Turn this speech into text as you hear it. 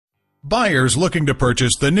Buyers looking to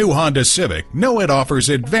purchase the new Honda Civic know it offers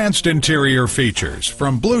advanced interior features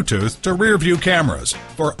from Bluetooth to rear-view cameras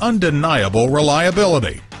for undeniable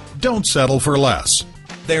reliability. Don't settle for less.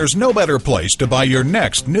 There's no better place to buy your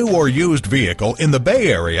next new or used vehicle in the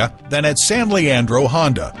Bay Area than at San Leandro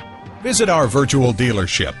Honda. Visit our virtual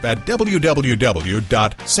dealership at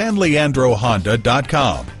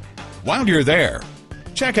www.sanleandrohonda.com. While you're there,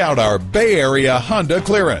 check out our Bay Area Honda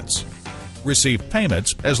clearance. Receive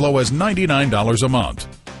payments as low as $99 a month.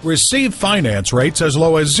 Receive finance rates as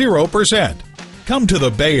low as 0%. Come to the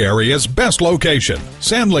Bay Area's best location,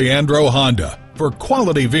 San Leandro Honda, for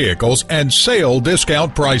quality vehicles and sale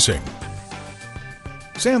discount pricing.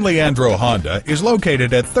 San Leandro Honda is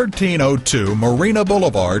located at 1302 Marina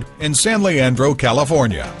Boulevard in San Leandro,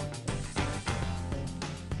 California.